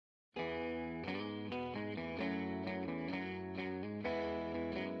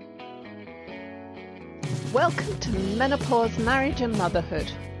Welcome to Menopause, Marriage and Motherhood,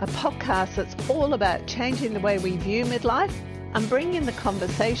 a podcast that's all about changing the way we view midlife and bringing the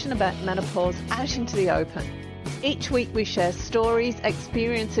conversation about menopause out into the open. Each week we share stories,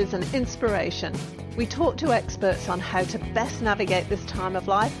 experiences and inspiration. We talk to experts on how to best navigate this time of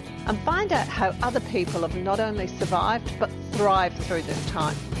life and find out how other people have not only survived but thrived through this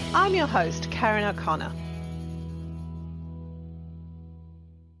time. I'm your host, Karen O'Connor.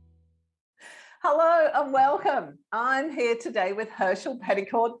 Hello and welcome. I'm here today with Herschel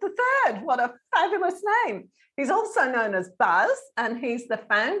Petticord III. What a fabulous name. He's also known as Buzz, and he's the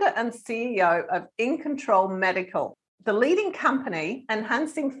founder and CEO of In Control Medical, the leading company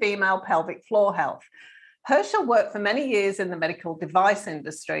enhancing female pelvic floor health. Herschel worked for many years in the medical device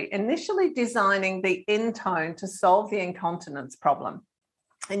industry, initially designing the InTone to solve the incontinence problem.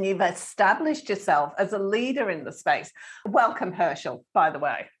 And you've established yourself as a leader in the space. Welcome, Herschel, by the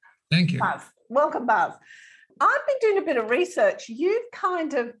way. Thank you. Buzz. Welcome, Buzz. I've been doing a bit of research. You've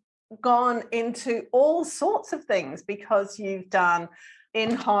kind of gone into all sorts of things because you've done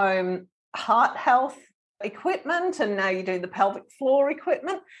in-home heart health equipment and now you're doing the pelvic floor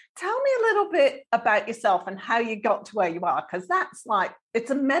equipment. Tell me a little bit about yourself and how you got to where you are, because that's like, it's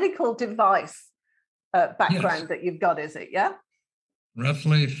a medical device background that you've got, is it? Yeah?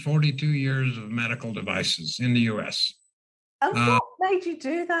 Roughly 42 years of medical devices in the U.S. And what made you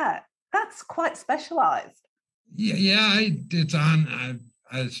do that? That's quite specialized.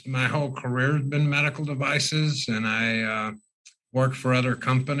 My whole career has been medical devices, and I worked for other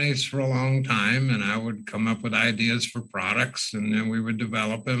companies for a long time, and I would come up with ideas for products, and then we would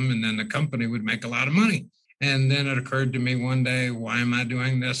develop them, and then the company would make a lot of money. And then it occurred to me one day, why am I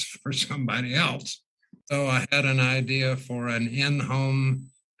doing this for somebody else? So I had an idea for an in-home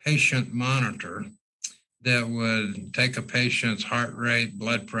patient monitor that would take a patient's heart rate,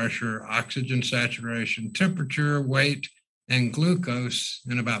 blood pressure, oxygen saturation, temperature, weight, and glucose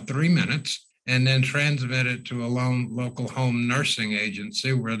in about 3 minutes, and then transmit it to a local home nursing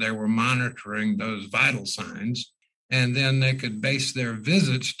agency where they were monitoring those vital signs. And then they could base their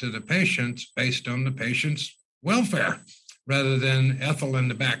visits to the patients based on the patient's welfare, rather than Ethel in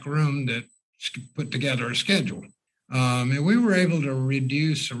the back room that put together a schedule. And we were able to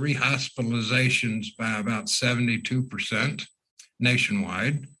reduce rehospitalizations by about 72%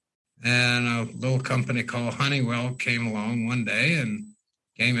 nationwide. And a little company called Honeywell came along one day and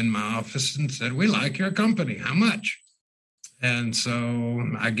came in my office and said, "We like your company. How much?" And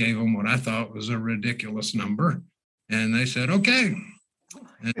so I gave them what I thought was a ridiculous number. And they said, "Okay."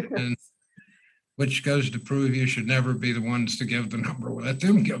 And which goes to prove you should never be the ones to give the number. Let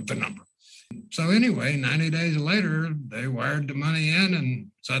them give the number. So anyway, 90 days later, they wired the money in,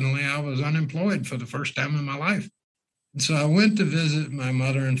 and suddenly I was unemployed for the first time in my life. And so I went to visit my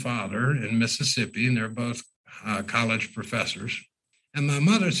mother and father in Mississippi, and they're both college professors. And my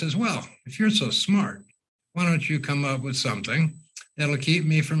mother says, "Well, if you're so smart, why don't you come up with something that'll keep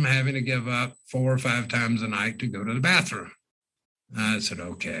me from having to give up 4 or 5 times a night to go to the bathroom?" I said,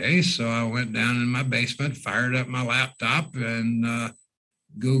 "Okay." So I went down in my basement, fired up my laptop, and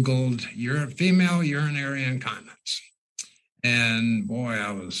Googled female urinary incontinence. And boy,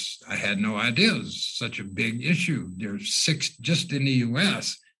 I had no idea it was such a big issue. There's just in the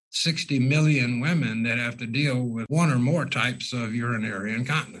US, 60 million women that have to deal with one or more types of urinary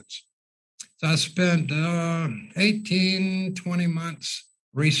incontinence. So I spent 18, 20 months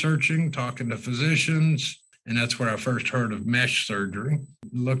researching, talking to physicians, and that's where I first heard of mesh surgery.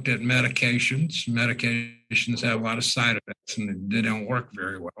 Looked at medications. Medications have a lot of side effects and they don't work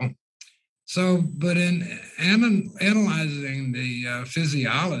very well. So, but in analyzing the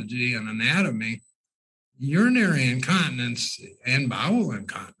physiology and anatomy, urinary incontinence and bowel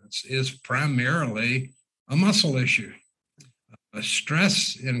incontinence is primarily a muscle issue. A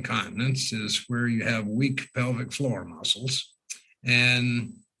stress incontinence is where you have weak pelvic floor muscles,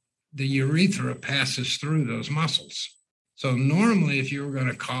 and the urethra passes through those muscles. So normally, if you were going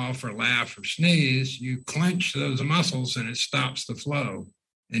to cough or laugh or sneeze, you clench those muscles and it stops the flow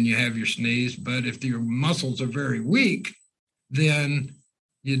and you have your sneeze. But if your muscles are very weak, then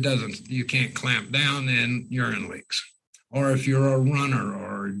you can't clamp down and urine leaks. Or if you're a runner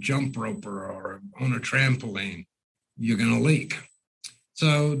or a jump roper or on a trampoline, you're going to leak.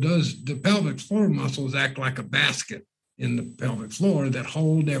 So the pelvic floor muscles act like a basket in the pelvic floor that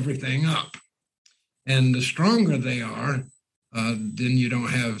hold everything up. And the stronger they are, then you don't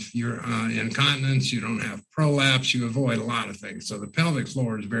have your incontinence, you don't have prolapse, you avoid a lot of things. So the pelvic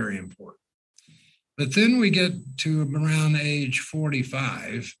floor is very important. But then we get to around age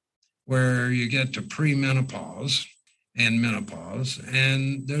 45, where you get to premenopause, and menopause.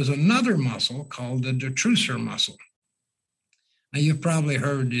 And there's another muscle called the detrusor muscle. Now, you've probably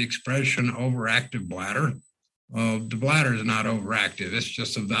heard the expression overactive bladder. Well, the bladder is not overactive. It's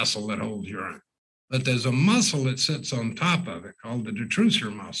just a vessel that holds urine. But there's a muscle that sits on top of it called the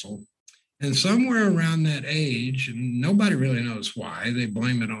detrusor muscle. And somewhere around that age, and nobody really knows why, they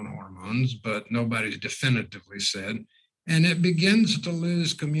blame it on hormones, but nobody's definitively said, and it begins to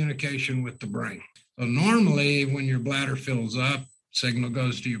lose communication with the brain. So normally when your bladder fills up, signal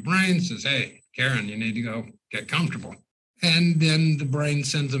goes to your brain, says, hey, Karen, you need to go get comfortable. And then the brain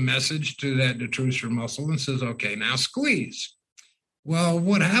sends a message to that detrusor muscle and says, okay, now squeeze. Well,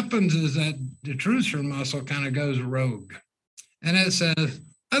 what happens is that detrusor muscle kind of goes rogue. And it says,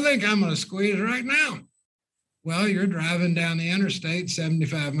 I think I'm going to squeeze right now. Well, you're driving down the interstate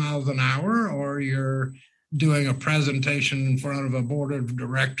 75 miles an hour, or you're doing a presentation in front of a board of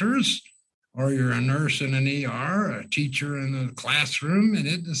directors, or you're a nurse in an ER, a teacher in a classroom, and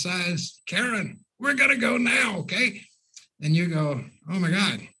it decides, Karen, we're going to go now, okay? And you go, oh my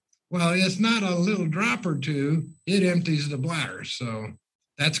God. Well, it's not a little drop or two, it empties the bladder. So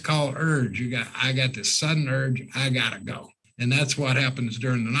that's called urge. I got this sudden urge, I gotta go. And that's what happens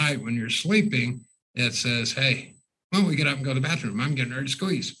during the night when you're sleeping. It says, hey, why don't we get up and go to the bathroom? I'm getting ready to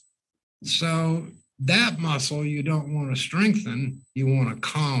squeeze. So that muscle you don't want to strengthen, you want to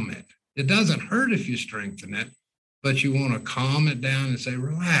calm it. It doesn't hurt if you strengthen it, but you want to calm it down and say,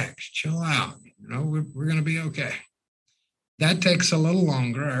 relax, chill out. You know, we're going to be okay. That takes a little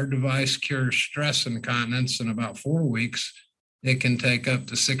longer. Our device cures stress incontinence in about 4 weeks. It can take up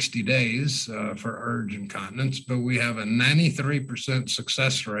to 60 days for urge incontinence, but we have a 93%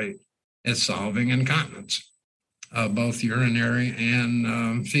 success rate at solving incontinence, both urinary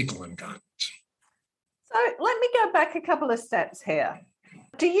and fecal incontinence. So let me go back a couple of steps here.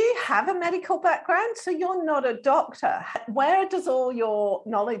 Do you have a medical background? So you're not a doctor. Where does all your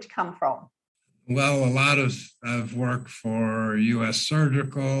knowledge come from? Well, I've worked for U.S.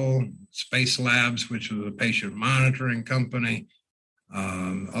 Surgical, Space Labs, which was a patient monitoring company,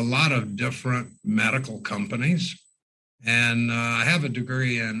 a lot of different medical companies. And I have a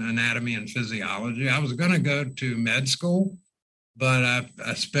degree in anatomy and physiology. I was going to go to med school, but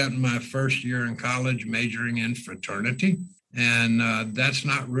I spent my first year in college majoring in fraternity. And that's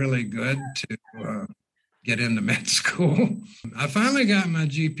not really good to get into med school. I finally got my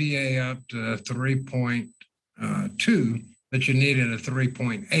GPA up to 3.2, but you needed a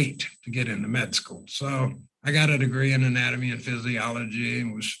 3.8 to get into med school. So I got a degree in anatomy and physiology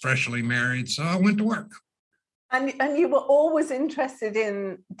and was freshly married, so I went to work. And you were always interested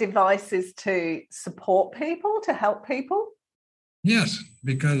in devices to support people, to help people? Yes,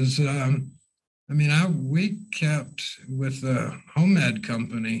 because, we kept with the home ed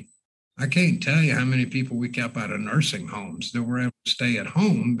company, I can't tell you how many people we kept out of nursing homes that were able to stay at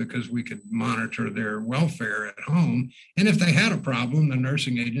home because we could monitor their welfare at home. And if they had a problem, the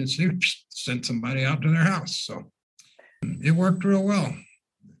nursing agency sent somebody out to their house. So it worked real well.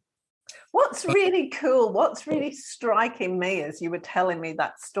 What's really cool, what's really striking me as you were telling me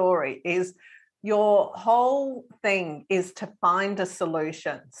that story is your whole thing is to find a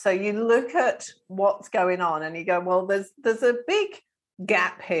solution. So you look at what's going on and you go, well, there's a big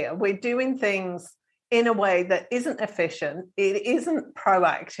gap here. We're doing things in a way that isn't efficient. It isn't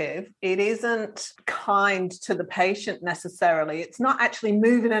proactive. It isn't kind to the patient necessarily. It's not actually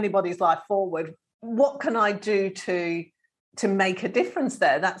moving anybody's life forward. What can I do to make a difference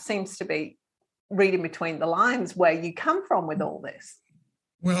there? That seems to be reading between the lines where you come from with all this.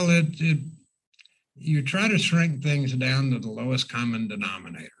 Well, you try to shrink things down to the lowest common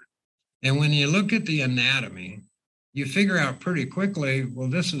denominator. And when you look at the anatomy, you figure out pretty quickly, well,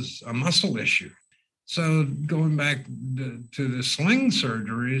 this is a muscle issue. So going back to the sling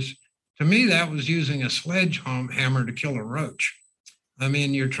surgeries, to me, that was using a sledgehammer to kill a roach. I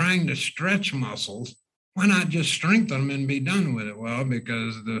mean, you're trying to stretch muscles. Why not just strengthen them and be done with it? Well,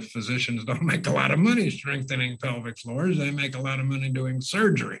 because the physicians don't make a lot of money strengthening pelvic floors. They make a lot of money doing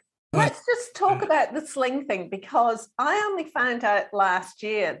surgery. Let's just talk about the sling thing, because I only found out last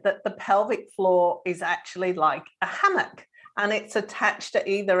year that the pelvic floor is actually like a hammock and it's attached at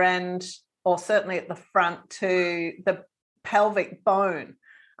either end, or certainly at the front, to the pelvic bone.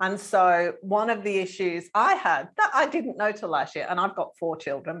 And so one of the issues I had that I didn't know till last year, and I've got 4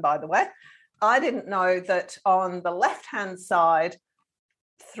 children, by the way, I didn't know that on the left-hand side,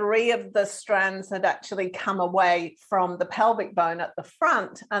 3 of the strands had actually come away from the pelvic bone at the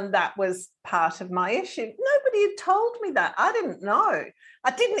front, and that was part of my issue. Nobody had told me that. I didn't know.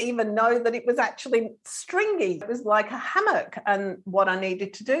 I didn't even know that it was actually stringy. It was like a hammock and what I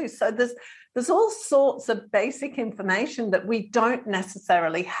needed to do. So there's all sorts of basic information that we don't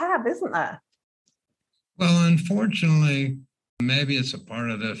necessarily have, isn't there? Well, unfortunately, maybe it's a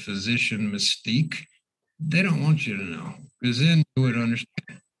part of the physician mystique. They don't want you to know, because then you would understand.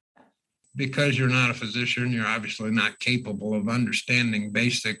 Because you're not a physician, you're obviously not capable of understanding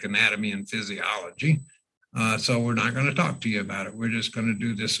basic anatomy and physiology. So we're not going to talk to you about it. We're just going to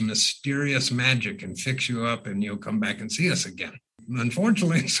do this mysterious magic and fix you up, and you'll come back and see us again.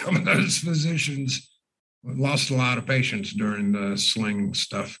 Unfortunately, some of those physicians lost a lot of patients during the sling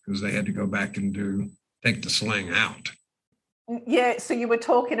stuff because they had to go back and take the sling out. Yeah, so you were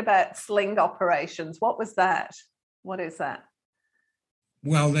talking about sling operations. What was that? What is that?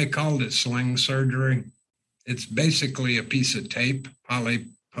 Well, they called it sling surgery. It's basically a piece of tape,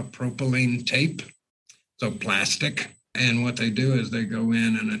 polypropylene tape, so plastic. And what they do is they go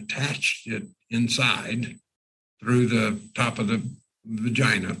in and attach it inside through the top of the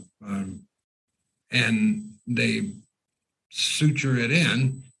vagina, and they suture it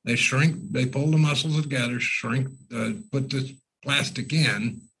in. They shrink, they pull the muscles together, shrink, put the plastic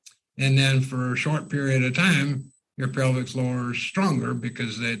in, and then for a short period of time, your pelvic floor is stronger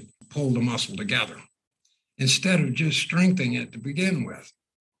because they pull the muscle together instead of just strengthening it to begin with.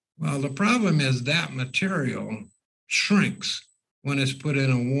 Well, the problem is that material shrinks when it's put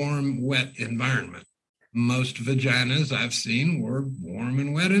in a warm, wet environment. Most vaginas I've seen were warm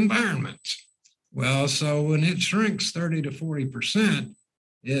and wet environments. Well, so when it shrinks 30 to 40%,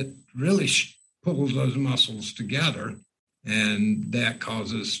 it really pulls those muscles together, and that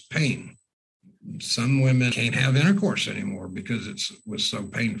causes pain. Some women can't have intercourse anymore because it was so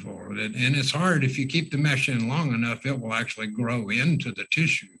painful. And it's hard. If you keep the mesh in long enough, it will actually grow into the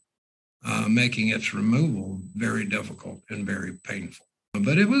tissue, making its removal very difficult and very painful.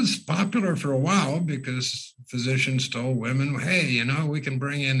 But it was popular for a while because physicians told women, hey, we can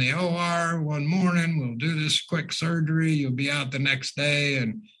bring in the OR one morning. We'll do this quick surgery. You'll be out the next day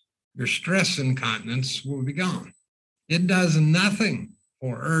and your stress incontinence will be gone. It does nothing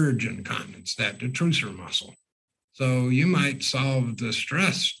for urge incontinence, that detrusor muscle. So you might solve the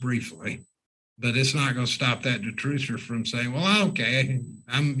stress briefly, but it's not going to stop that detrusor from saying, well, okay,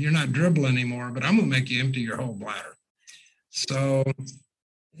 you're not dribbling anymore, but I'm going to make you empty your whole bladder. So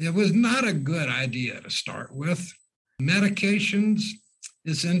it was not a good idea to start with. Medications,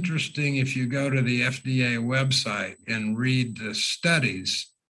 it's interesting if you go to the FDA website and read the studies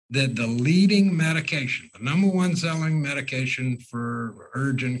that the leading medication, the number one selling medication for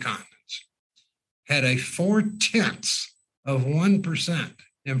urge incontinence, had a 0.4%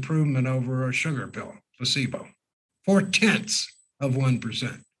 improvement over a sugar pill, placebo.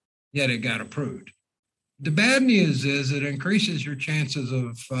 0.4%, yet it got approved. The bad news is it increases your chances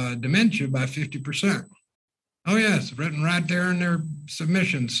of dementia by 50%. Oh, yes, written right there in their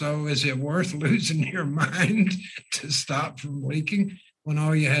submission. So is it worth losing your mind to stop from leaking when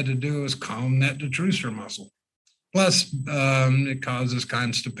all you had to do was calm that detrusor muscle? Plus, it causes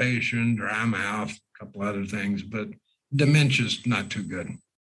constipation, dry mouth, a couple other things, but dementia's not too good.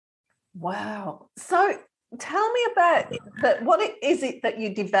 Wow. So tell me about what is it that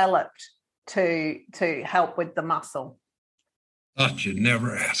you developed to help with the muscle? Thought you'd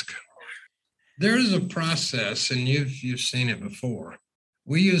never ask. There's a process, and you've seen it before.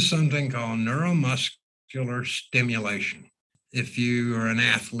 We use something called neuromuscular stimulation. If you are an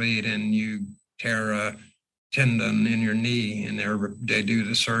athlete and you tear a tendon in your knee and they do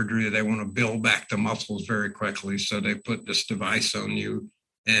the surgery, they want to build back the muscles very quickly. So they put this device on you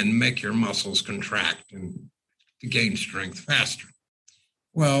and make your muscles contract and gain strength faster.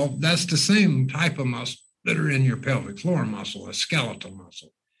 Well, that's the same type of muscle that are in your pelvic floor muscle, a skeletal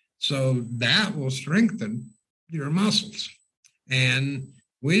muscle. So that will strengthen your muscles. And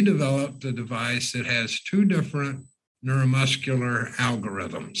we developed a device that has two different neuromuscular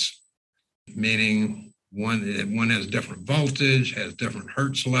algorithms, meaning one has different voltage, has different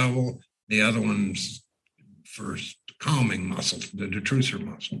hertz level. The other one's for calming muscle, the detrusor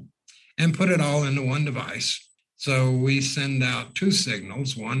muscle, and put it all into one device. So we send out two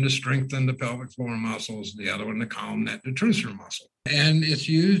signals, one to strengthen the pelvic floor muscles, the other one to calm that detrusor muscle. And it's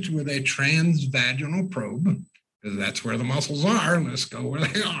used with a transvaginal probe, because that's where the muscles are. Let's go where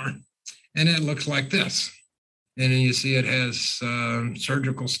they are. And it looks like this. And then you see it has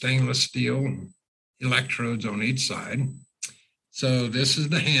surgical stainless steel electrodes on each side. So this is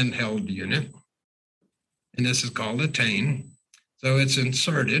the handheld unit, and this is called a Tane. So it's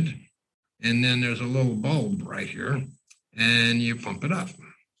inserted, and then there's a little bulb right here, and you pump it up.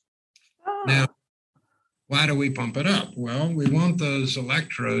 Oh. Now, why do we pump it up? Well, we want those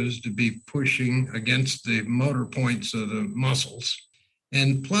electrodes to be pushing against the motor points of the muscles.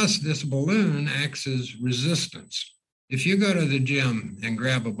 And plus, this balloon acts as resistance. If you go to the gym and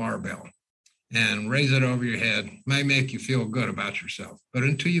grab a barbell and raise it over your head, it may make you feel good about yourself. But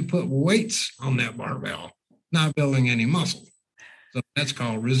until you put weights on that barbell, not building any muscle. So that's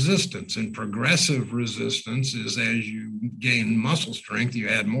called resistance. And progressive resistance is as you gain muscle strength, you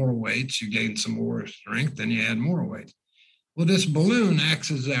add more weights, you gain some more strength, then you add more weights. Well, this balloon acts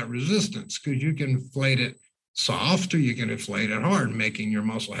as that resistance because you can inflate it soft or you can inflate it hard, making your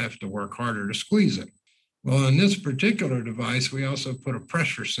muscle have to work harder to squeeze it. Well, in this particular device, we also put a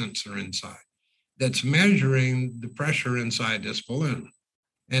pressure sensor inside that's measuring the pressure inside this balloon.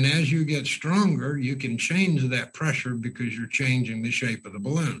 And as you get stronger, you can change that pressure because you're changing the shape of the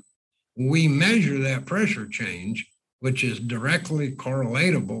balloon. We measure that pressure change, which is directly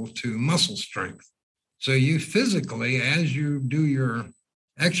correlatable to muscle strength. So you physically, as you do your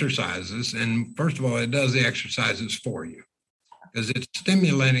exercises, and first of all, it does the exercises for you because it's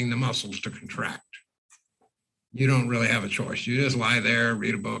stimulating the muscles to contract. You don't really have a choice. You just lie there,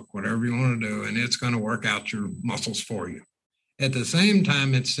 read a book, whatever you want to do, and it's going to work out your muscles for you. At the same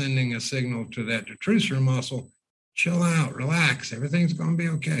time, it's sending a signal to that detrusor muscle, chill out, relax, everything's going to be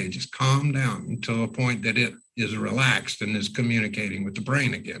okay. Just calm down until a point that it is relaxed and is communicating with the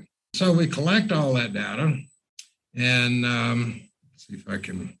brain again. So we collect all that data, and let's see if I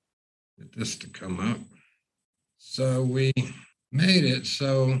can get this to come up. So we made it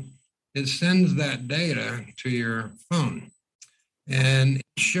so it sends that data to your phone. And it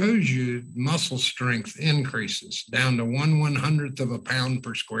shows you muscle strength increases down to 1/100th of a pound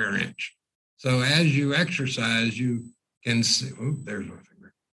per square inch. So as you exercise, you can see, there's my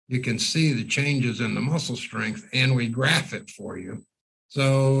finger. You can see the changes in the muscle strength, and we graph it for you.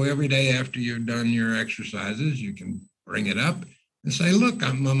 So every day after you've done your exercises, you can bring it up and say, look,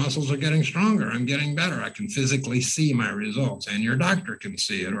 my muscles are getting stronger. I'm getting better. I can physically see my results, and your doctor can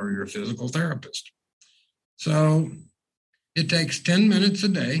see it, or your physical therapist. So it takes 10 minutes a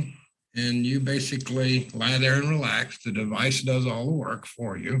day, and you basically lie there and relax. The device does all the work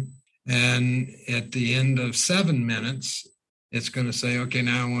for you. And at the end of 7 minutes, it's going to say, okay,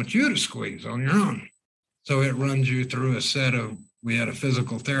 now I want you to squeeze on your own. So it runs you through a set of, we had a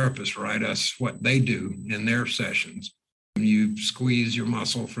physical therapist write us what they do in their sessions. You squeeze your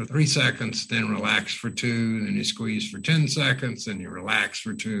muscle for 3 seconds, then relax for 2, then you squeeze for 10 seconds, then you relax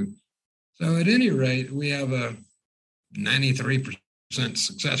for 2. So at any rate, we have a 93%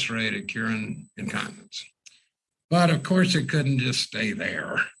 success rate at curing incontinence. But of course, it couldn't just stay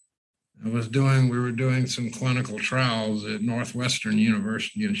there. We were doing some clinical trials at Northwestern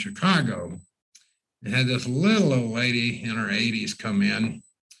University in Chicago. They had this little old lady in her 80s come in,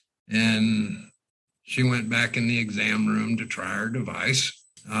 and she went back in the exam room to try her device.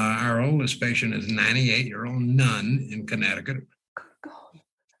 Our oldest patient is 98-year-old nun in Connecticut.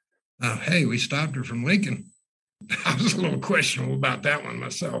 Hey, we stopped her from leaking. I was a little questionable about that one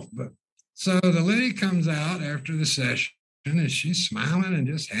myself. But so the lady comes out after the session, and she's smiling and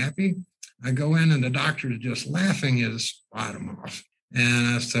just happy. I go in, and the doctor is just laughing his bottom off.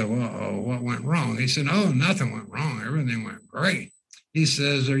 And I said, well, what went wrong? He said, oh, nothing went wrong. Everything went great. He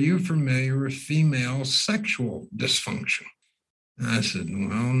says, are you familiar with female sexual dysfunction? I said,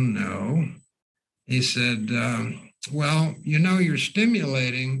 well, no. He said, well, you're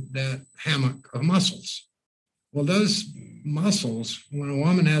stimulating that hammock of muscles. Well, those muscles, when a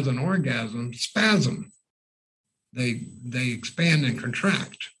woman has an orgasm, spasm. They expand and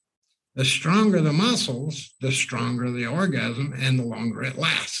contract. The stronger the muscles, the stronger the orgasm, and the longer it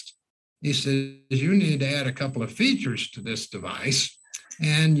lasts. He says, you need to add a couple of features to this device,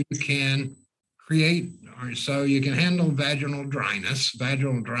 and you can so you can handle vaginal dryness.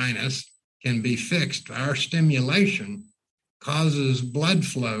 Vaginal dryness can be fixed. Our stimulation causes blood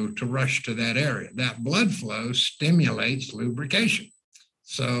flow to rush to that area. That blood flow stimulates lubrication.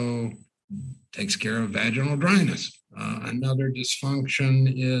 So takes care of vaginal dryness. Another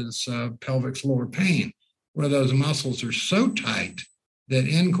dysfunction is pelvic floor pain, where those muscles are so tight that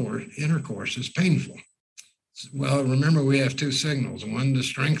intercourse is painful. Well, remember, we have 2 signals, one to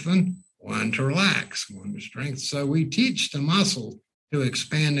strengthen, one to relax, one to strengthen. So we teach the muscle to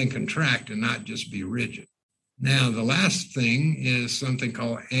expand and contract and not just be rigid. Now, the last thing is something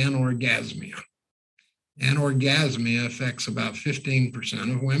called anorgasmia. Anorgasmia affects about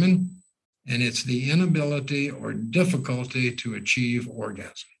 15% of women, and it's the inability or difficulty to achieve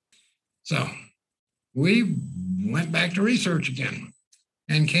orgasm. So we went back to research again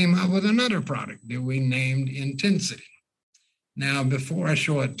and came up with another product that we named Intensity. Now, before I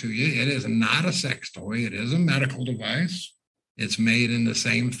show it to you, it is not a sex toy. It is a medical device. It's made in the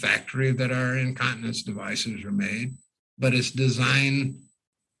same factory that our incontinence devices are made, but it's designed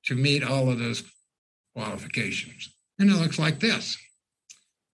to meet all of those qualifications. And it looks like this.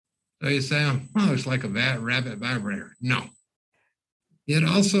 So you say, oh, it's like a rabbit vibrator. No. It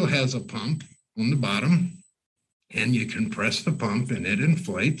also has a pump on the bottom, and you can press the pump and it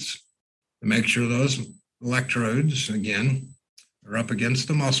inflates to make sure those electrodes, again, are up against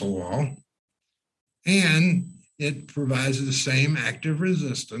the muscle wall. And it provides the same active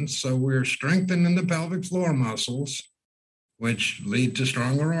resistance. So we're strengthening the pelvic floor muscles, which lead to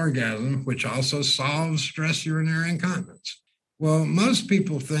stronger orgasm, which also solves stress urinary incontinence. Well, most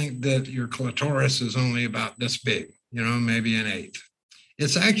people think that your clitoris is only about this big, maybe an eighth.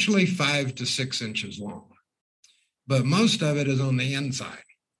 It's actually 5 to 6 inches long, but most of it is on the inside.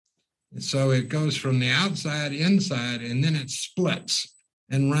 And so it goes from the outside, inside, and then it splits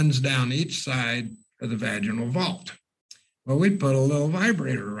and runs down each side of the vaginal vault. Well, we put a little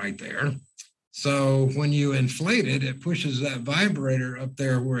vibrator right there. So when you inflate it, it pushes that vibrator up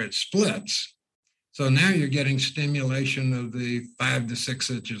there where it splits. So now you're getting stimulation of the 5 to 6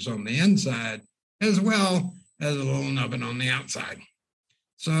 inches on the inside, as well as a little nubbin on the outside.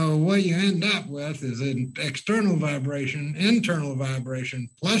 So what you end up with is an external vibration, internal vibration,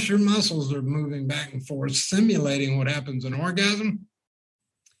 plus your muscles are moving back and forth, simulating what happens in orgasm.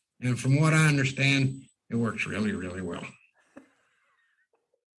 And from what I understand, it works really, really well.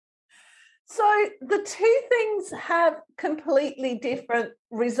 So the two things have completely different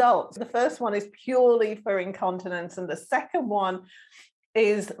results. The first one is purely for incontinence, and the second one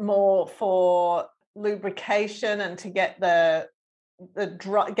is more for lubrication and to get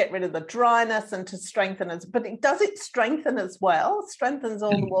get rid of the dryness and to strengthen us. But does it strengthen as well? Strengthens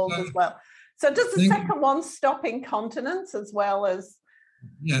all the walls as well. So does the second one stop incontinence as well as?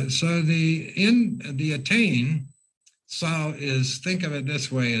 Yeah. So the Attain think of it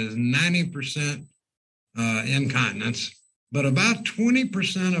this way, is 90% incontinence, but about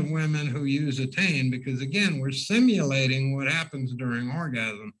 20% of women who use Attain, because again, we're simulating what happens during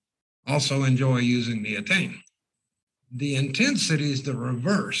orgasm, also enjoy using the Attain. The Intensity is the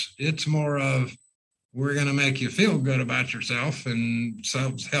reverse. It's more of, we're going to make you feel good about yourself and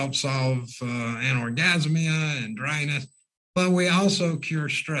help solve anorgasmia and dryness, but we also cure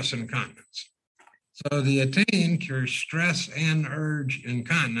stress incontinence. So the Attain cures stress and urge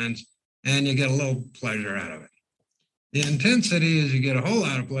incontinence, and you get a little pleasure out of it. The Intensity is you get a whole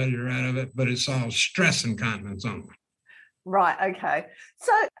lot of pleasure out of it, but it solves stress incontinence only. Right, okay.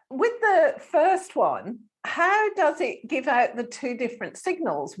 So with the first one, how does it give out the two different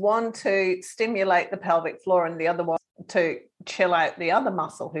signals? One to stimulate the pelvic floor and the other one to chill out the other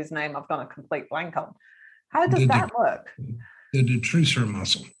muscle, whose name I've got a complete blank on. How does that work? The detrusor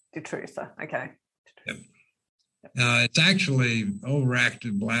muscle. Detrusor, okay. Yep. It's actually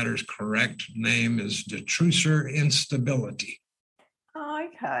overactive bladder's correct name is detrusor instability. Oh,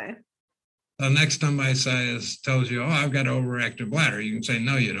 okay. So next time somebody tells you, I've got overactive bladder, you can say,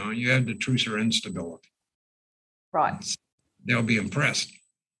 no, you don't. You have detrusor instability. Right. They'll be impressed.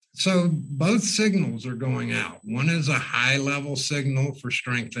 So both signals are going out. One is a high level signal for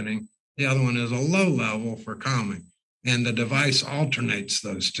strengthening. The other one is a low level for calming. And the device alternates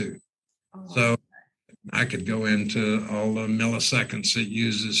those two. Oh. So I could go into all the milliseconds it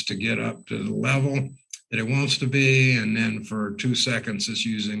uses to get up to the level that it wants to be. And then for 2 seconds, it's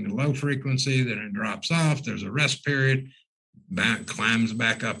using the low frequency, then it drops off. There's a rest period, climbs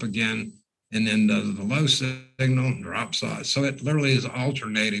back up again, and then does the low signal, drops off. So it literally is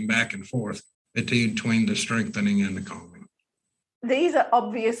alternating back and forth between the strengthening and the calming. These are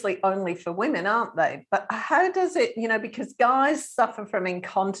obviously only for women, aren't they? But how does it, because guys suffer from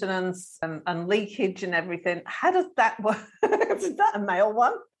incontinence and leakage and everything. How does that work? Is that a male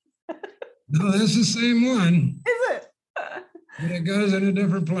one? No, that's the same one. Is it? But it goes in a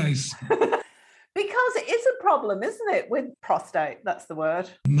different place. Because it is a problem, isn't it, with prostate? That's the word.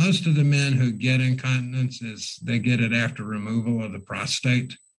 Most of the men who get incontinence they get it after removal of the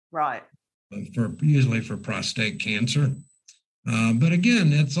prostate. Right. Usually for prostate cancer. But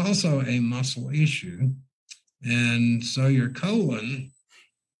again, it's also a muscle issue. And so your colon,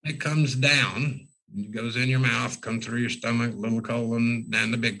 it comes down, it goes in your mouth, comes through your stomach, little colon,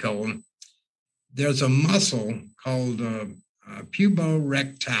 and the big colon. There's a muscle called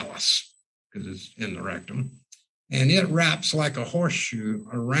puborectalis, because it's in the rectum, and it wraps like a horseshoe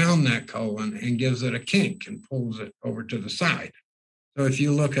around that colon and gives it a kink and pulls it over to the side. So if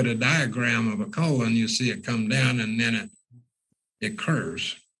you look at a diagram of a colon, you see it come down and then it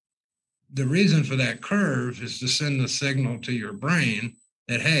curves. The reason for that curve is to send the signal to your brain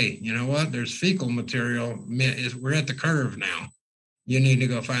that, hey, you know what? There's fecal material. We're at the curve now. You need to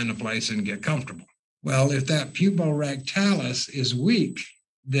go find a place and get comfortable. Well, if that puborectalis is weak,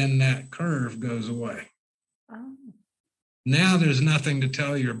 then that curve goes away. Oh. Now there's nothing to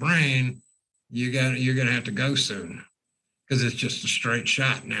tell your brain you're going to have to go soon because it's just a straight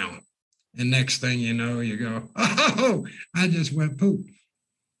shot now. And next thing you know, you go, oh, I just went poop,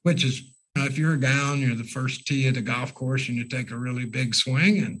 which is, if you're a guy and you're the first tee at the golf course and you take a really big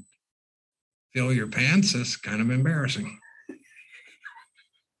swing and fill your pants, it's kind of embarrassing.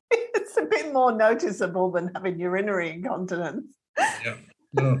 It's a bit more noticeable than having urinary incontinence. Yeah.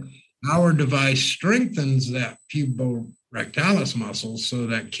 So our device strengthens that puborectalis muscle so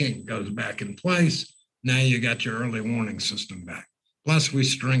that kink goes back in place. Now you got your early warning system back. Plus, we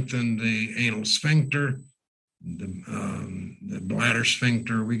strengthen the anal sphincter, the bladder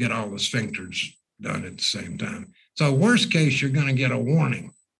sphincter. We get all the sphincters done at the same time. So worst case, you're going to get a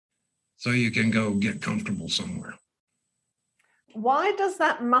warning so you can go get comfortable somewhere. Why does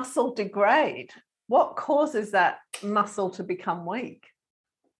that muscle degrade? What causes that muscle to become weak?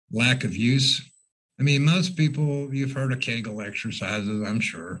 Lack of use. I mean, most people, you've heard of Kegel exercises, I'm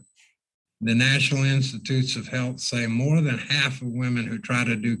sure. The National Institutes of Health say more than half of women who try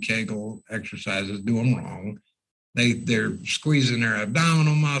to do Kegel exercises do them wrong. They're squeezing their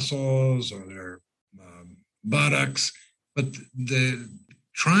abdominal muscles or their buttocks, but the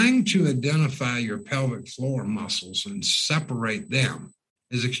trying to identify your pelvic floor muscles and separate them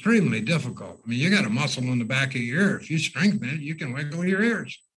is extremely difficult. I mean, you got a muscle in the back of your ear. If you strengthen it, you can wiggle your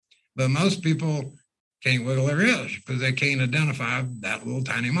ears. But most people can't wiggle their ears because they can't identify that little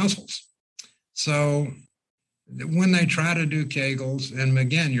tiny muscles. So when they try to do Kegels, and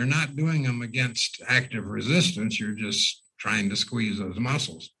again, you're not doing them against active resistance, you're just trying to squeeze those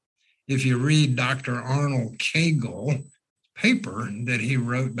muscles. If you read Dr. Arnold Kegel paper that he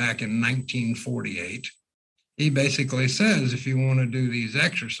wrote back in 1948, he basically says if you want to do these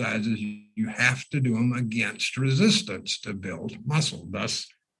exercises, you have to do them against resistance to build muscle. Thus,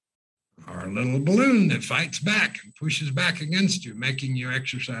 our little balloon that fights back and pushes back against you, making you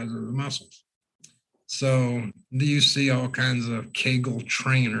exercise those muscles. So you see all kinds of Kegel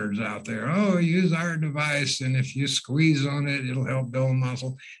trainers out there. Oh, use our device, and if you squeeze on it, it'll help build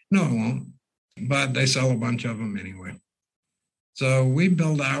muscle. No, it won't. But they sell a bunch of them anyway. So we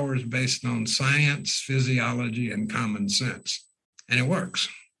build ours based on science, physiology, and common sense, and it works.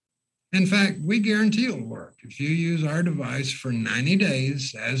 In fact, we guarantee it'll work. If you use our device for 90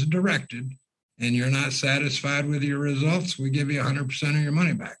 days as directed, and you're not satisfied with your results, we give you 100% of your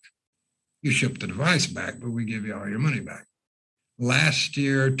money back. You ship the device back, but we give you all your money back. Last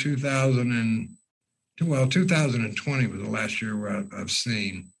year, 2020 was the last year I've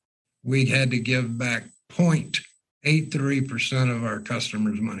seen. We had to give back 0.83% of our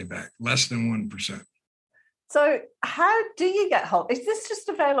customers' money back, less than 1%. So how do you get hold? Is this just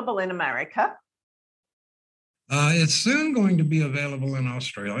available in America? It's soon going to be available in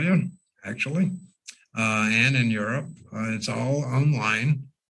Australia, actually, and in Europe. It's all online.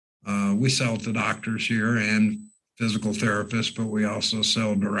 We sell to doctors here and physical therapists, but we also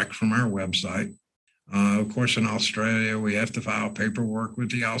sell direct from our website. Of course, in Australia, we have to file paperwork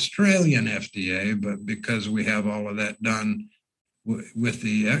with the Australian FDA, but because we have all of that done with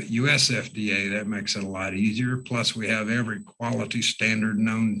the US FDA, that makes it a lot easier. Plus, we have every quality standard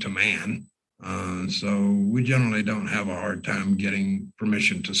known to man. So we generally don't have a hard time getting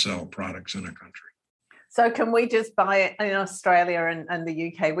permission to sell products in a country. So can we just buy it in Australia and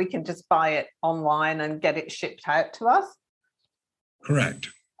the UK? We can just buy it online and get it shipped out to us? Correct.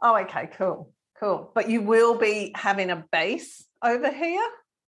 Oh, okay, cool. But you will be having a base over here?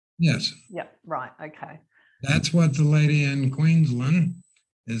 Yes. Yep, right, okay. That's what the lady in Queensland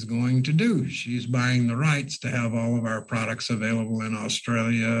is going to do. She's buying the rights to have all of our products available in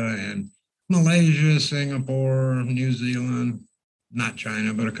Australia and Malaysia, Singapore, New Zealand, not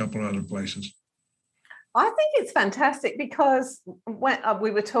China, but a couple other places. I think it's fantastic because when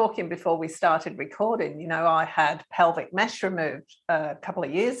we were talking before we started recording, I had pelvic mesh removed a couple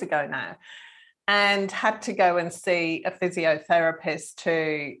of years ago now and had to go and see a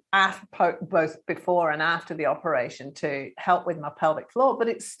physiotherapist both before and after the operation to help with my pelvic floor. But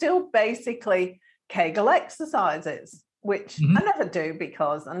it's still basically Kegel exercises, which I never do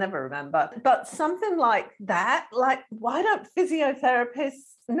because I never remember. But something like that, why don't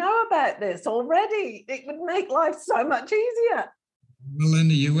physiotherapists know about this already? It would make life so much easier. Well, in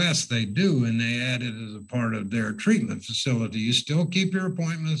the US, they do, and they add it as a part of their treatment facility. You still keep your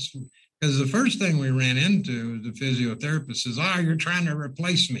appointments because the first thing we ran into, the physiotherapist says, "Oh, you're trying to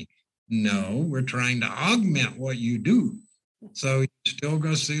replace me." No, we're trying to augment what you do. So you still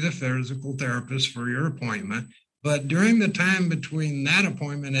go see the physical therapist for your appointment. But during the time between that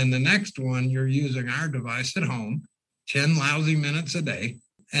appointment and the next one, you're using our device at home, 10 lousy minutes a day,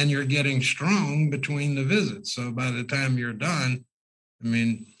 and you're getting strong between the visits. So by the time you're done, I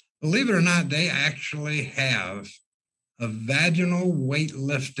mean, believe it or not, they actually have a vaginal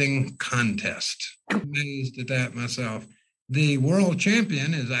weightlifting contest. I'm amazed at that myself. The world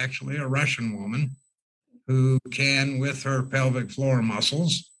champion is actually a Russian woman who can, with her pelvic floor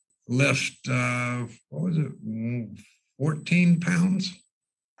muscles, lift, 14 pounds?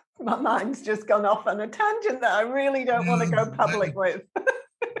 My mind's just gone off on a tangent that I really don't want to go public with.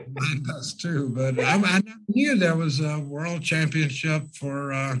 Mine does too, but I knew there was a world championship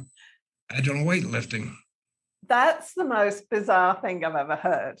for vaginal weightlifting. That's the most bizarre thing I've ever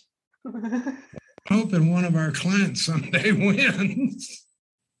heard. Hoping one of our clients someday wins.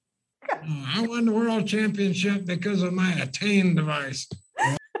 I won the world championship because of my Attain device.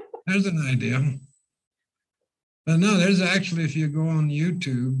 Well, there's an idea. But no, there's actually, if you go on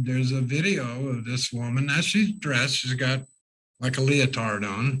YouTube, there's a video of this woman. Now she's dressed, she's got like a leotard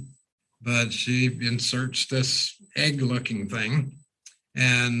on, but she inserts this egg-looking thing,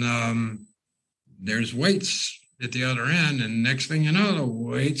 and there's weights at the other end, and next thing you know, the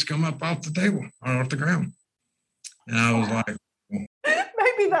weights come up off the table or off the ground. And I was like,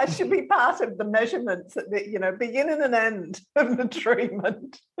 maybe that should be part of the measurements at the, beginning and end of the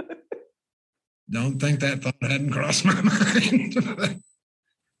treatment. Don't think that thought hadn't crossed my mind.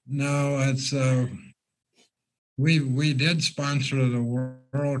 No, it's we did sponsor the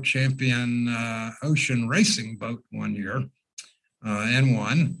world champion ocean racing boat one year and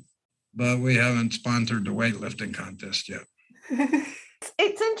won, but we haven't sponsored the weightlifting contest yet.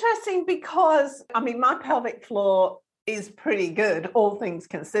 It's interesting because, my pelvic floor is pretty good, all things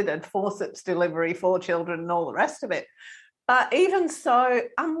considered, forceps delivery, 4 children and all the rest of it. But even so,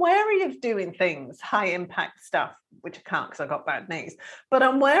 I'm wary of doing things, high impact stuff, which I can't because I've got bad knees, but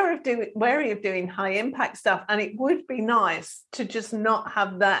I'm wary of doing high impact stuff. And it would be nice to just not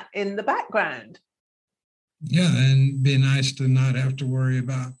have that in the background. Yeah, and be nice to not have to worry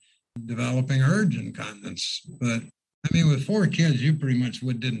about developing urge incontinence. But with 4 kids, you pretty much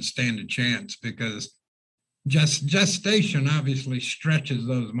didn't stand a chance because gestation obviously stretches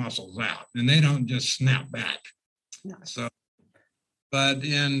those muscles out and they don't just snap back. No. So, but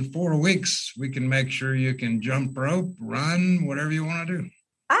in 4 weeks, we can make sure you can jump rope, run, whatever you want to do.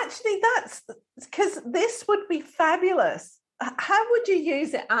 Actually, that's because this would be fabulous. How would you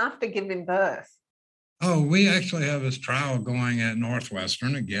use it after giving birth? Oh, we actually have this trial going at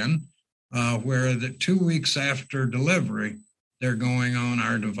Northwestern again, where the 2 weeks after delivery, they're going on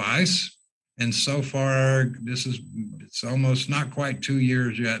our device. And so far, it's almost not quite 2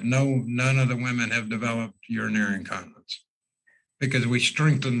 years yet. None of the women have developed urinary incontinence because we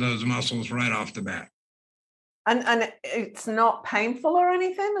strengthened those muscles right off the bat. And it's not painful or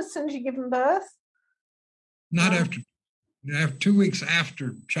anything as soon as you give them birth? Not after 2 weeks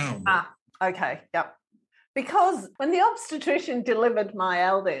after childbirth. Okay, yep. Because when the obstetrician delivered my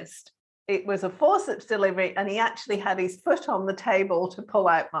eldest, it was a forceps delivery and he actually had his foot on the table to pull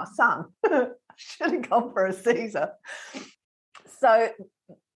out my son. I should have gone for a Caesar. So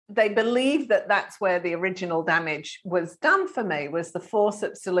they believe that that's where the original damage was done for me, was the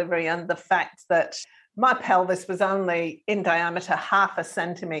forceps delivery and the fact that my pelvis was only in diameter 0.5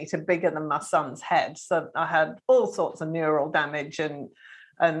 centimeter bigger than my son's head. So I had all sorts of neural damage and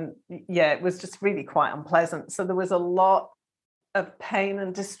yeah, it was just really quite unpleasant. So there was a lot of pain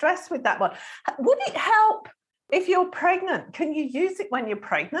and distress with that one. Would it help if you're pregnant? Can you use it when you're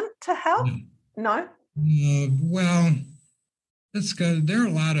pregnant to help? No? Well, it's good. There are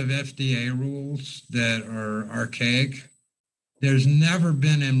a lot of FDA rules that are archaic. There's never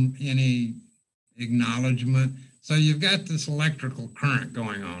been any acknowledgement. So you've got this electrical current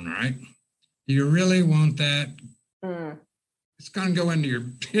going on, right? Do you really want that? It's going to go into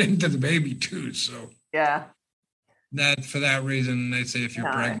the baby too. So yeah. That for that reason, they say if you're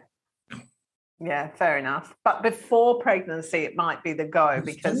pregnant. No. Yeah, fair enough. But before pregnancy, it might be the go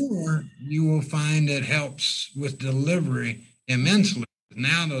because you will find it helps with delivery immensely.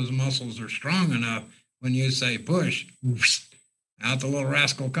 Now those muscles are strong enough when you say push, out the little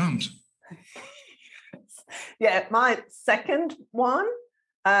rascal comes. Yeah, my second one,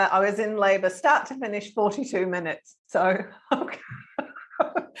 I was in labor, start to finish, 42 minutes. So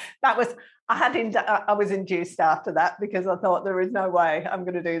I was induced after that because I thought there is no way I'm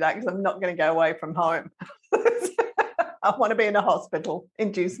going to do that because I'm not going to go away from home. I want to be in a hospital.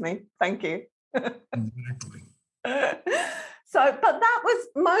 Induce me. Thank you. Exactly. So, but that was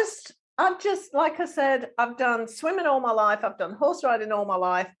most, like I said, I've done swimming all my life. I've done horse riding all my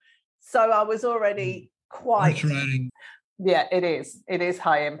life. So I was already quite. Horse riding. Yeah, it is. It is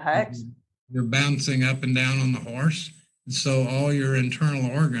high impact. You're bouncing up and down on the horse. So all your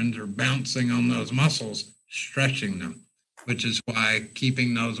internal organs are bouncing on those muscles, stretching them, which is why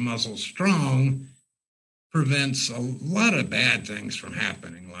keeping those muscles strong prevents a lot of bad things from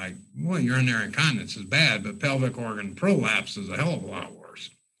happening. Like, well, urinary incontinence is bad, but pelvic organ prolapse is a hell of a lot worse.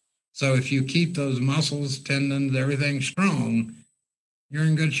 So if you keep those muscles, tendons, everything strong, you're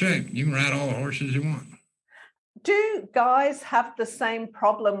in good shape. You can ride all the horses you want. Do guys have the same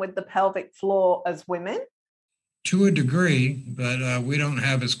problem with the pelvic floor as women? To a degree, but we don't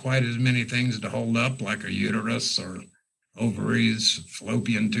have quite as many things to hold up like a uterus or ovaries,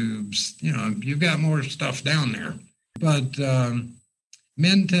 fallopian tubes. You've got more stuff down there. But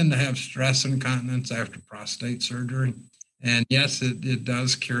men tend to have stress incontinence after prostate surgery. And yes, it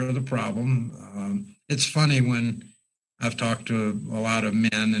does cure the problem. It's funny when I've talked to a lot of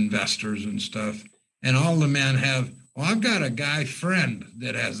men, investors and stuff, and all the men have, well, I've got a guy friend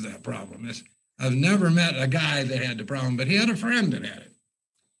that has that problem. I've never met a guy that had the problem, but he had a friend that had it.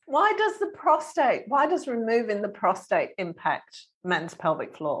 Why does removing the prostate impact men's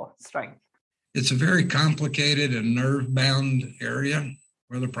pelvic floor strength? It's a very complicated and nerve-bound area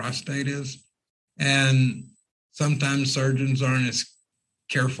where the prostate is. And sometimes surgeons aren't as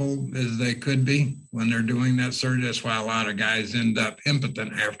careful as they could be when they're doing that surgery. That's why a lot of guys end up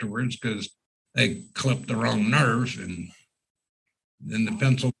impotent afterwards because they clip the wrong nerve and then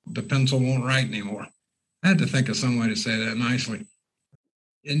the pencil won't write anymore. I had to think of some way to say that nicely.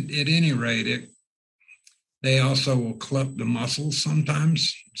 At any rate, they also will clip the muscles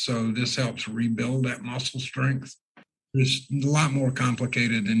sometimes. So this helps rebuild that muscle strength. It's a lot more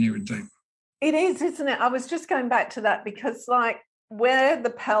complicated than you would think. It is, isn't it? I was just going back to that because where the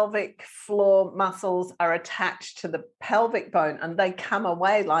pelvic floor muscles are attached to the pelvic bone and they come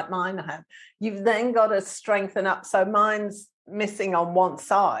away like mine have, you've then got to strengthen up. So mine's missing on one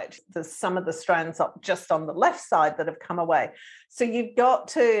side. There's some of the strands up just on the left side that have come away. So you've got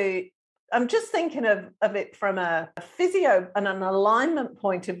to, I'm just thinking of it from a physio and an alignment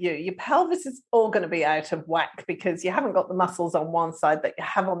point of view. Your pelvis is all going to be out of whack because you haven't got the muscles on one side that you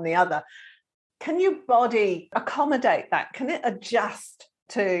have on the other. Can your body accommodate that? Can it adjust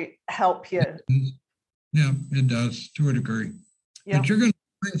to help you? Yeah, it does to a degree. Yeah. But you're going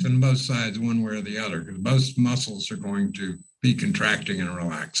to strengthen both sides one way or the other because both muscles are going to be contracting and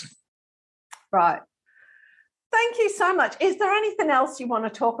relaxing. Right. Thank you so much. Is there anything else you want to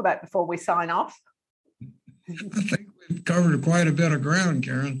talk about before we sign off? I think we've covered quite a bit of ground,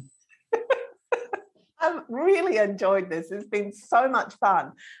 Karen. I've really enjoyed this. It's been so much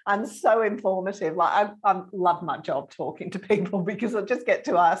fun and so informative. I love my job talking to people because I just get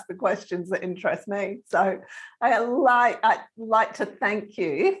to ask the questions that interest me. So I'd like to thank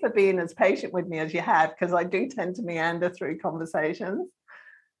you for being as patient with me as you have, because I do tend to meander through conversations.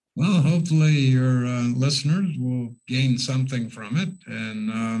 Well, hopefully your listeners will gain something from it.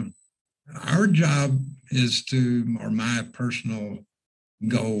 And our job is or my personal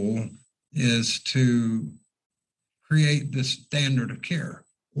goal is to create the standard of care.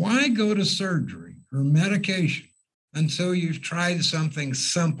 Why go to surgery or medication until you've tried something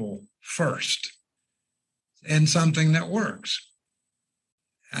simple first and something that works?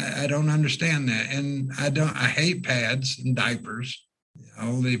 I don't understand that. And I hate pads and diapers.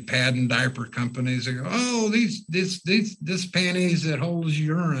 All the pad and diaper companies that go, oh, this panties that holds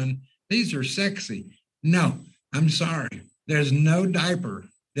urine, these are sexy. No, I'm sorry. There's no diaper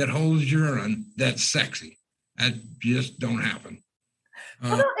that holds urine that's sexy. That just don't happen.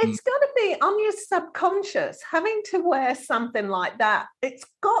 Well, it's got to be on your subconscious. Having to wear something like that, it's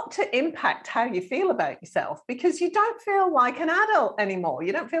got to impact how you feel about yourself because you don't feel like an adult anymore.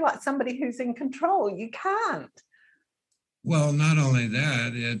 You don't feel like somebody who's in control. You can't. Well, not only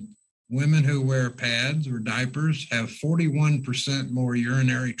that, women who wear pads or diapers have 41% more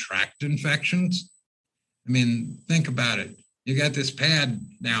urinary tract infections. I mean, think about it. You got this pad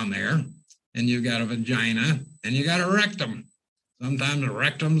down there, and you've got a vagina, and you got a rectum. Sometimes the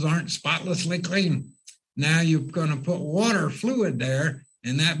rectums aren't spotlessly clean. Now you're going to put water fluid there,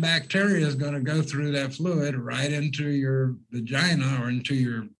 and that bacteria is going to go through that fluid right into your vagina or into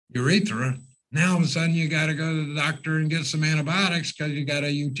your urethra. Now all of a sudden you got to go to the doctor and get some antibiotics because you got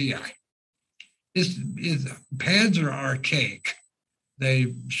a UTI. Pads are archaic.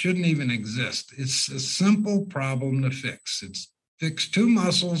 they shouldn't even exist. It's a simple problem to fix. It's fix two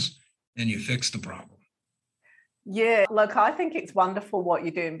muscles and you fix the problem. Yeah, look, I think it's wonderful what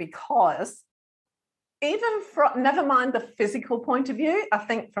you're doing, because even from, never mind the physical point of view, I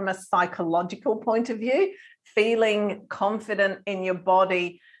think from a psychological point of view, feeling confident in your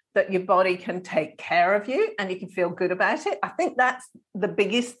body, that your body can take care of you and you can feel good about it. I think that's the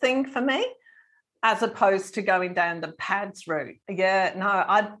biggest thing for me, as opposed to going down the pads route. Yeah, no,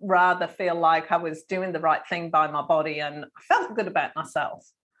 I'd rather feel like I was doing the right thing by my body and I felt good about myself.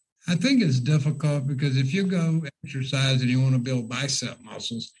 I think it's difficult because if you go exercise and you want to build bicep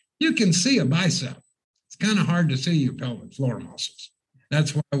muscles, you can see a bicep. It's kind of hard to see your pelvic floor muscles.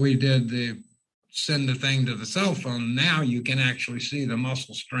 That's why we did send the thing to the cell phone. Now you can actually see the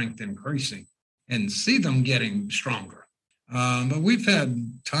muscle strength increasing and see them getting stronger. But we've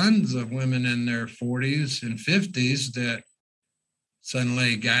had tons of women in their 40s and 50s that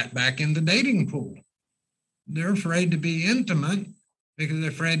suddenly got back in the dating pool. They're afraid to be intimate because they're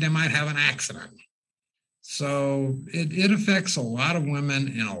afraid they might have an accident. So it affects a lot of women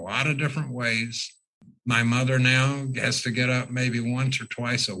in a lot of different ways. My mother now has to get up maybe once or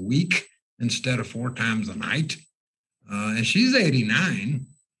twice a week instead of 4 times a night. And she's 89.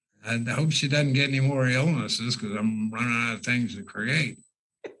 I hope she doesn't get any more illnesses because I'm running out of things to create.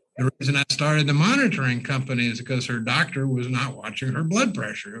 The reason I started the monitoring company is because her doctor was not watching her blood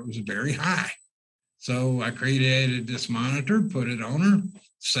pressure. It was very high. So I created this monitor, put it on her,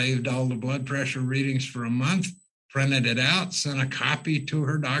 saved all the blood pressure readings for a month, printed it out, sent a copy to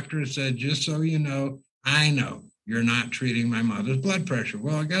her doctor and said, just so you know, I know you're not treating my mother's blood pressure.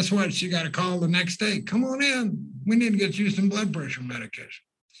 Well, guess what? She got a call the next day. Come on in. We need to get you some blood pressure medication.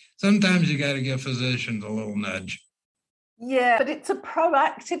 Sometimes you got to give physicians a little nudge. Yeah, but it's a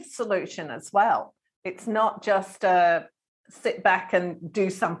proactive solution as well. It's not just a sit back and do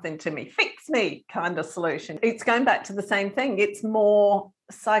something to me, fix me kind of solution. It's going back to the same thing. It's more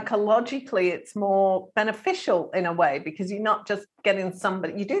psychologically, it's more beneficial in a way, because you're not just getting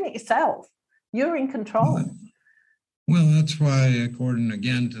somebody, you're doing it yourself. You're in control. Well, that's why, according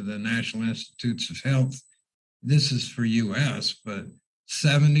again to the National Institutes of Health, this is for US, but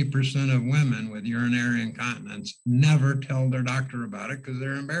 70% of women with urinary incontinence never tell their doctor about it because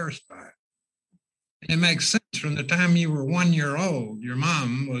they're embarrassed by it. It makes sense. From the time you were 1 year old, your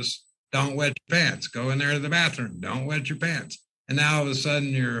mom was, don't wet your pants, go in there to the bathroom, don't wet your pants. And now all of a sudden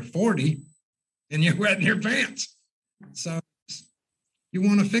you're 40 and you're wetting your pants. So you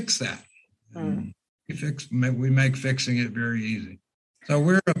want to fix that. We make fixing it very easy. So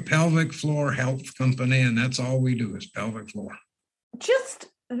we're a pelvic floor health company, and that's all we do is pelvic floor. Just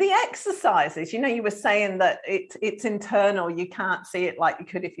the exercises, you were saying that it's internal. You can't see it like you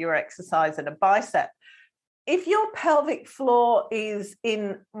could if you were exercising a bicep. If your pelvic floor is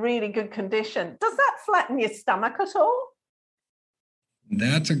in really good condition, does that flatten your stomach at all?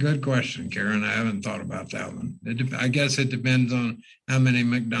 That's a good question, Karen. I haven't thought about that one. I guess it depends on how many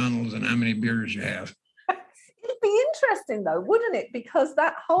McDonald's and how many beers you have. It'd be interesting though, wouldn't it? Because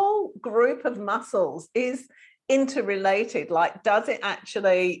that whole group of muscles is interrelated. Like, does it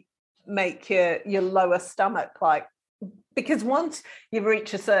actually make your lower stomach because once you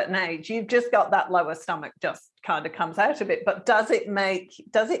reach a certain age, you've just got that lower stomach just kind of comes out a bit, but does it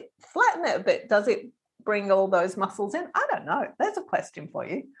flatten it a bit? Does it bring all those muscles in? I don't know. There's a question for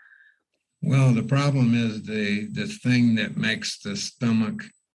you. Well, the problem is the thing that makes the stomach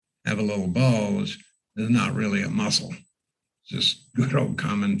have a little bulge is not really a muscle. It's just good old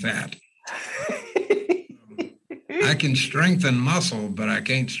common fat. I can strengthen muscle, but I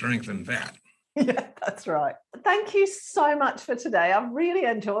can't strengthen fat. Yeah, that's right. Thank you so much for today. I've really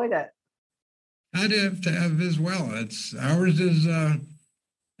enjoyed it. I'd have to have as well. Ours is an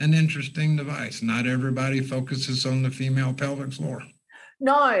interesting device. Not everybody focuses on the female pelvic floor.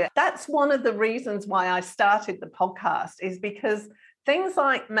 No, that's one of the reasons why I started the podcast, is because things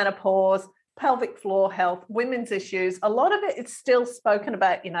like menopause, pelvic floor health, women's issues, a lot of it is still spoken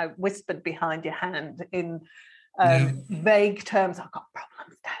about, whispered behind your hand in vague terms. I've got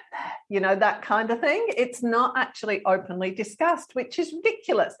problems down there, that kind of thing. It's not actually openly discussed, which is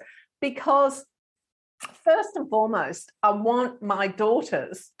ridiculous, because first and foremost, I want my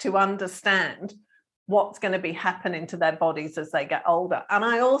daughters to understand what's going to be happening to their bodies as they get older. And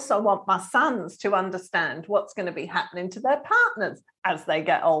I also want my sons to understand what's going to be happening to their partners as they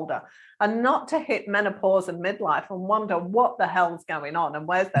get older, and not to hit menopause and midlife and wonder what the hell's going on and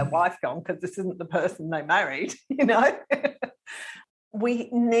where's their wife gone, because this isn't the person they married, We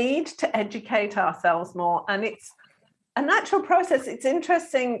need to educate ourselves more, and it's a natural process. It's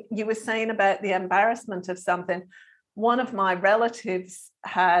interesting you were saying about the embarrassment of something. one of my relatives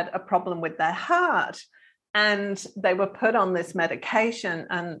had a problem with their heart, and they were put on this medication.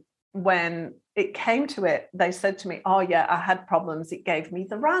 And when it came to it, they said to me, oh, yeah, I had problems. It gave me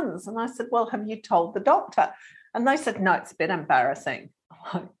the runs. And I said, well, have you told the doctor? And they said, no, it's a bit embarrassing.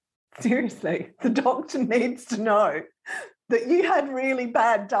 I'm like, seriously, the doctor needs to know that you had really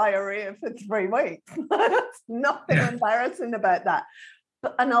bad diarrhea for 3 weeks. There's nothing embarrassing about that.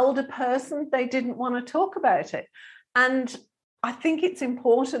 But an older person, they didn't want to talk about it. And I think it's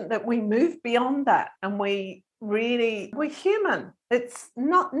important that we move beyond that, and we're human. It's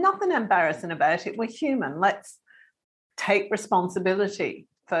nothing embarrassing about it. We're human. Let's take responsibility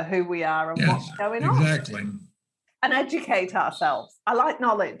for who we are and what's going on. Exactly. And educate ourselves. I like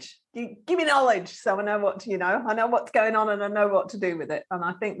knowledge. You give me knowledge so I know what to, I know what's going on and I know what to do with it. And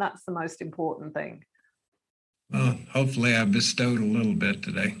I think that's the most important thing. Well, hopefully I bestowed a little bit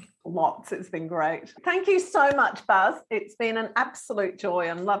today. Lots. It's been great. Thank you so much, Buzz. It's been an absolute joy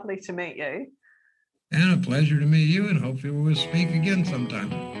and lovely to meet you. And a pleasure to meet you, and hopefully we'll speak again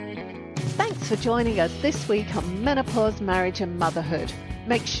sometime. Thanks for joining us this week on Menopause, Marriage and Motherhood.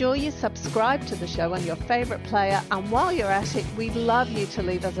 Make sure you subscribe to the show on your favourite player, and while you're at it, we'd love you to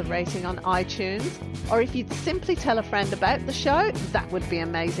leave us a rating on iTunes, or if you'd simply tell a friend about the show, that would be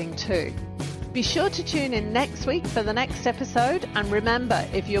amazing too. Be sure to tune in next week for the next episode, and remember,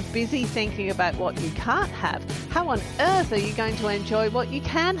 if you're busy thinking about what you can't have, how on earth are you going to enjoy what you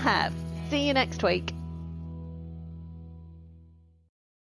can have? See you next week.